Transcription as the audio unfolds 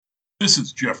This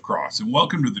is Jeff Cross, and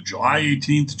welcome to the July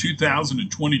 18th,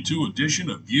 2022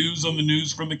 edition of Views on the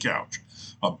News from the Couch,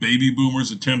 a baby boomer's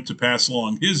attempt to pass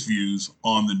along his views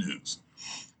on the news.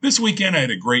 This weekend, I had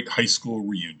a great high school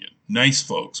reunion. Nice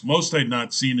folks, most I'd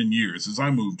not seen in years as I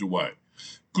moved away.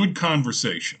 Good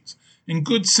conversations, and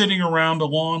good sitting around a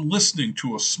lawn listening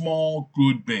to a small,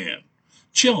 good band.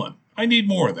 Chillin'. I need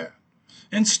more of that.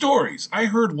 And stories. I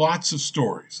heard lots of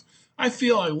stories. I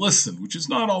feel I listened, which is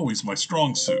not always my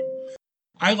strong suit.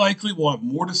 I likely will have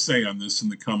more to say on this in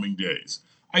the coming days.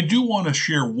 I do want to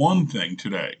share one thing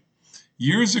today.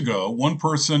 Years ago, one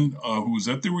person who was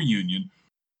at the reunion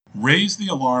raised the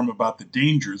alarm about the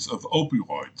dangers of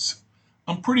opioids.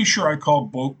 I'm pretty sure I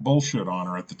called bullshit on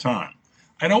her at the time.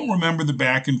 I don't remember the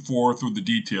back and forth or the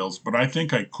details, but I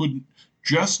think I couldn't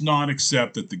just not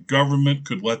accept that the government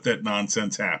could let that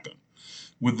nonsense happen.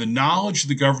 With the knowledge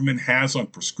the government has on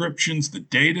prescriptions, the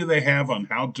data they have on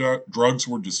how drugs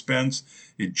were dispensed,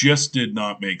 it just did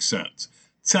not make sense.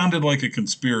 It sounded like a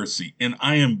conspiracy, and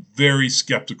I am very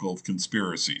skeptical of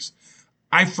conspiracies.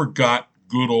 I forgot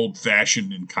good old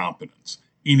fashioned incompetence.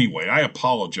 Anyway, I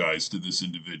apologize to this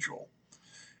individual.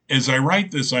 As I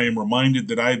write this, I am reminded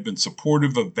that I have been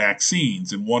supportive of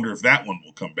vaccines and wonder if that one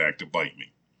will come back to bite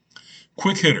me.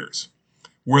 Quick hitters.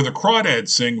 Where the Crawdads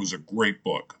Sing was a great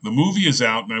book. The movie is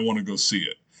out and I want to go see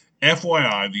it.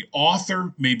 FYI, the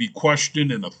author may be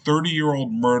questioned in a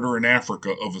 30-year-old murder in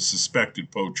Africa of a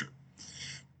suspected poacher.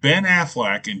 Ben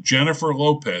Affleck and Jennifer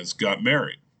Lopez got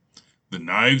married. The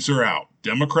knives are out.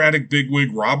 Democratic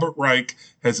bigwig Robert Reich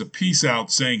has a piece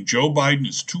out saying Joe Biden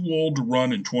is too old to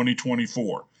run in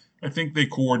 2024. I think they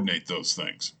coordinate those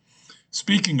things.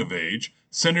 Speaking of age,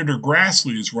 Senator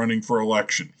Grassley is running for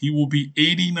election. He will be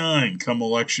 89 come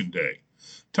election day.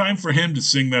 Time for him to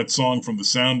sing that song from The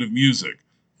Sound of Music.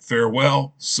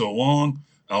 Farewell, so long,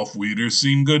 Auf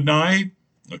Wiedersehen, good night.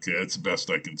 Okay, that's the best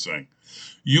I can sing.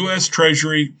 U.S.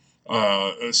 Treasury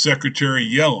Secretary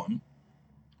Yellen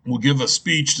will give a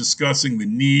speech discussing the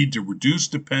need to reduce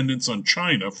dependence on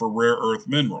China for rare earth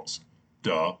minerals.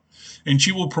 Duh. And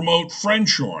she will promote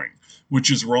friendshoring, which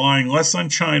is relying less on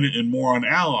China and more on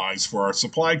allies for our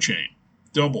supply chain.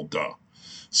 Double duh.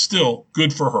 Still,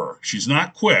 good for her. She's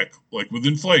not quick, like with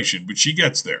inflation, but she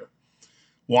gets there.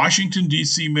 Washington,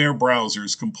 D.C. Mayor Browser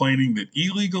is complaining that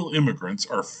illegal immigrants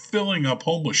are filling up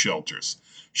homeless shelters.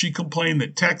 She complained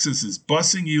that Texas is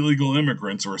busing illegal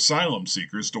immigrants or asylum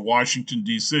seekers to Washington,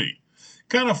 D.C.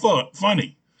 Kind of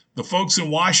funny. The folks in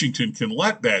Washington can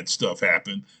let bad stuff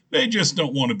happen, they just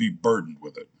don't want to be burdened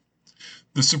with it.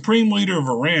 The supreme leader of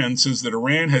Iran says that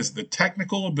Iran has the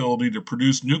technical ability to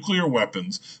produce nuclear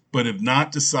weapons, but have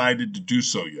not decided to do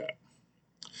so yet.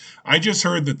 I just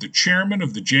heard that the chairman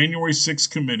of the January 6th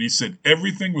committee said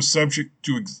everything was subject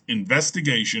to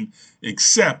investigation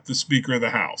except the Speaker of the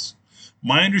House.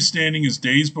 My understanding is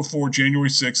days before January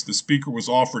 6th, the Speaker was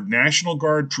offered National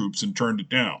Guard troops and turned it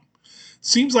down.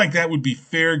 Seems like that would be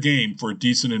fair game for a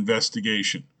decent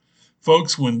investigation.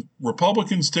 Folks, when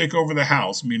Republicans take over the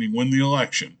House, meaning win the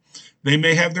election, they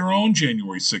may have their own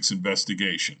January 6th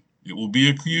investigation. It will be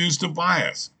accused of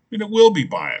bias, and it will be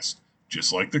biased,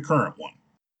 just like the current one.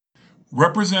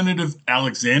 Representative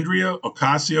Alexandria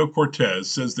Ocasio-Cortez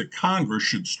says that Congress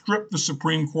should strip the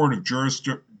Supreme Court of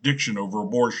jurisdiction over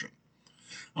abortion.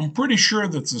 I'm pretty sure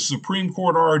that the Supreme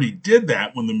Court already did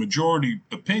that when the majority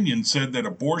opinion said that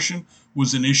abortion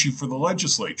was an issue for the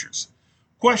legislatures.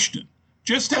 Question.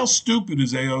 Just how stupid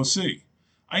is AOC?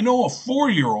 I know a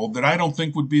 4-year-old that I don't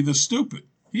think would be this stupid.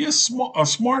 He is a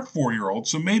smart 4-year-old,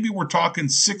 so maybe we're talking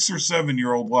 6 or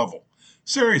 7-year-old level.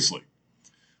 Seriously.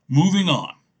 Moving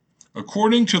on.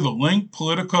 According to the linked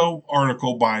Politico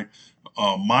article by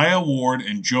Maya Ward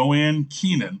and Joanne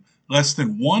Keenan, less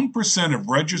than 1% of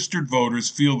registered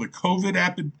voters feel the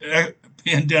COVID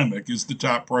pandemic is the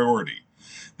top priority.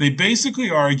 They basically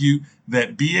argue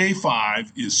that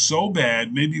BA5 is so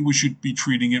bad, maybe we should be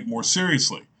treating it more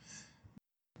seriously.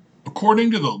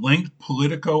 According to the linked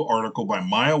Politico article by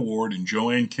Maya Ward and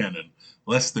Joanne Keenan,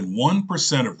 less than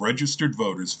 1% of registered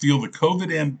voters feel the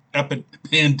COVID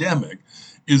pandemic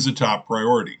is a top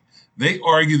priority. They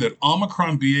argue that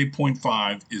Omicron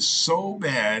BA.5 is so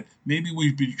bad, maybe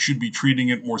we should be treating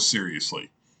it more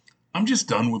seriously. I'm just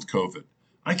done with COVID.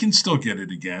 I can still get it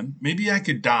again. Maybe I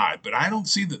could die, but I don't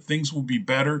see that things will be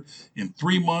better in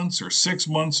 3 months or 6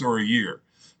 months or a year.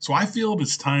 So I feel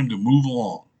it's time to move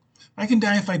along. I can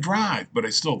die if I drive, but I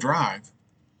still drive.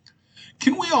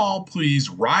 Can we all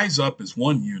please rise up as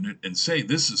one unit and say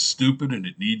this is stupid and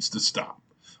it needs to stop?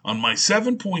 On my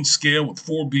 7-point scale with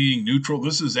 4 being neutral,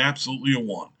 this is absolutely a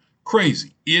 1.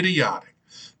 Crazy, idiotic.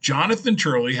 Jonathan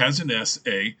Turley has an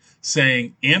essay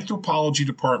saying anthropology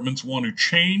departments want to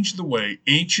change the way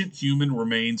ancient human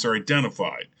remains are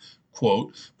identified.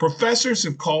 Quote, professors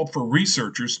have called for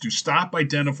researchers to stop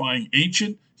identifying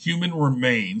ancient human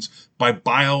remains by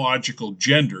biological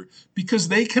gender because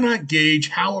they cannot gauge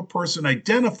how a person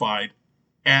identified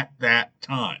at that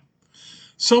time.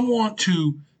 Some want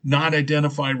to not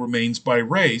identify remains by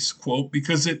race, quote,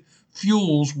 because it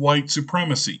fuels white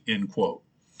supremacy, end quote.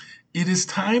 It is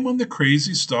time on the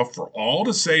crazy stuff for all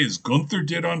to say, as Gunther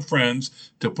did on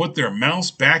Friends, to put their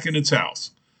mouse back in its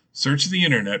house. Search the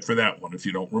internet for that one if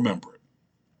you don't remember it.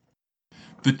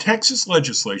 The Texas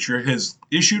legislature has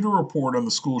issued a report on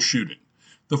the school shooting.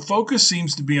 The focus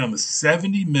seems to be on the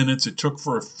 70 minutes it took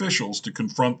for officials to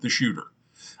confront the shooter.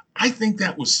 I think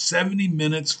that was 70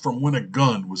 minutes from when a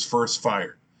gun was first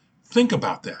fired. Think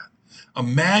about that.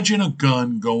 Imagine a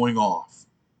gun going off.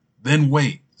 Then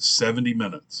wait 70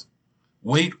 minutes.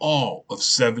 Wait all of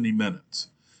 70 minutes.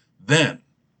 Then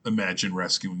imagine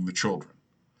rescuing the children.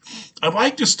 I'd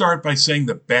like to start by saying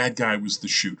the bad guy was the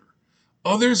shooter.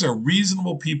 Others are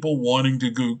reasonable people wanting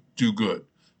to do good.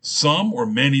 Some or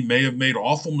many may have made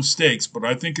awful mistakes, but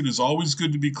I think it is always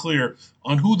good to be clear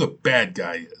on who the bad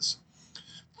guy is.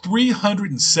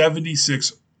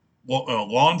 376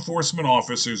 law enforcement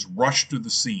officers rushed to the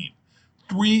scene.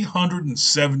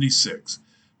 376.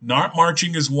 Not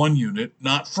marching as one unit,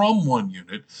 not from one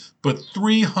unit, but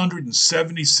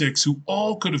 376 who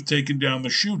all could have taken down the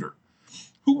shooter.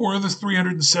 Who were the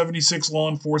 376 law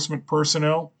enforcement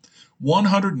personnel?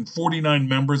 149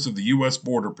 members of the U.S.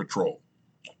 Border Patrol,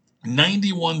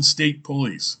 91 state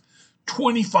police,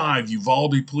 25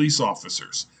 Uvalde police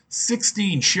officers,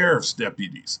 16 sheriff's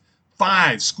deputies,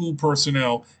 5 school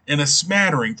personnel, and a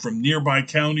smattering from nearby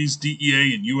counties,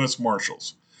 DEA, and U.S.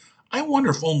 Marshals. I wonder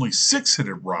if only 6 had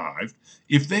arrived,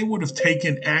 if they would have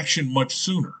taken action much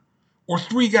sooner. Or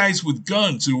 3 guys with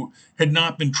guns who had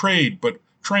not been trained but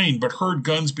heard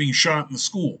guns being shot in the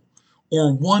school.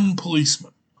 Or 1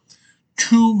 policeman.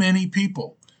 Too many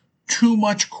people. Too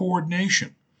much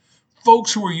coordination.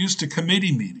 Folks who are used to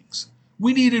committee meetings.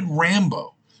 We needed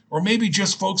Rambo. Or maybe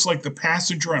just folks like the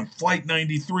passenger on Flight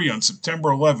 93 on September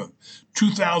 11th,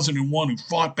 2001 who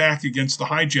fought back against the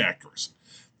hijackers.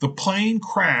 The plane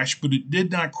crashed, but it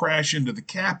did not crash into the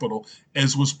Capitol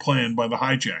as was planned by the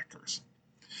hijackers.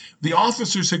 The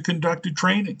officers had conducted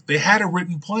training. They had a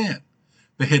written plan.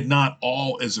 They had not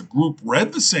all as a group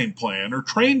read the same plan or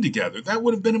trained together. That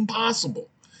would have been impossible.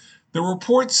 The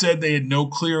report said they had no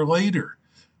clear leader,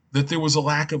 that there was a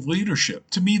lack of leadership.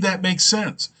 To me, that makes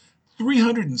sense.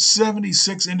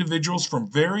 376 individuals from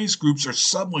various groups are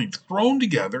suddenly thrown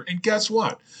together, and guess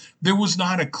what? There was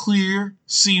not a clear,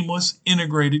 seamless,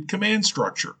 integrated command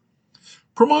structure.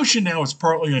 Promotion now is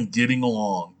partly on getting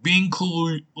along, being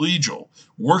collegial,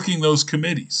 working those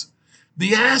committees.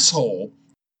 The asshole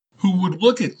who would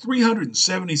look at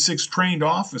 376 trained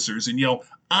officers and yell,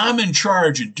 "I'm in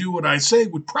charge and do what I say,"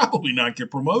 would probably not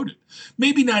get promoted,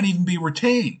 maybe not even be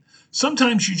retained.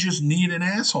 Sometimes you just need an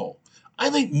asshole. I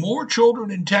think more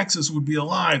children in Texas would be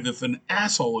alive if an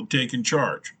asshole had taken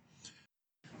charge.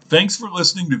 Thanks for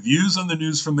listening to Views on the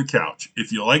News from the Couch.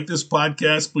 If you like this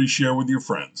podcast, please share with your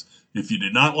friends. If you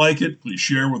did not like it, please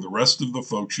share with the rest of the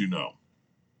folks you know.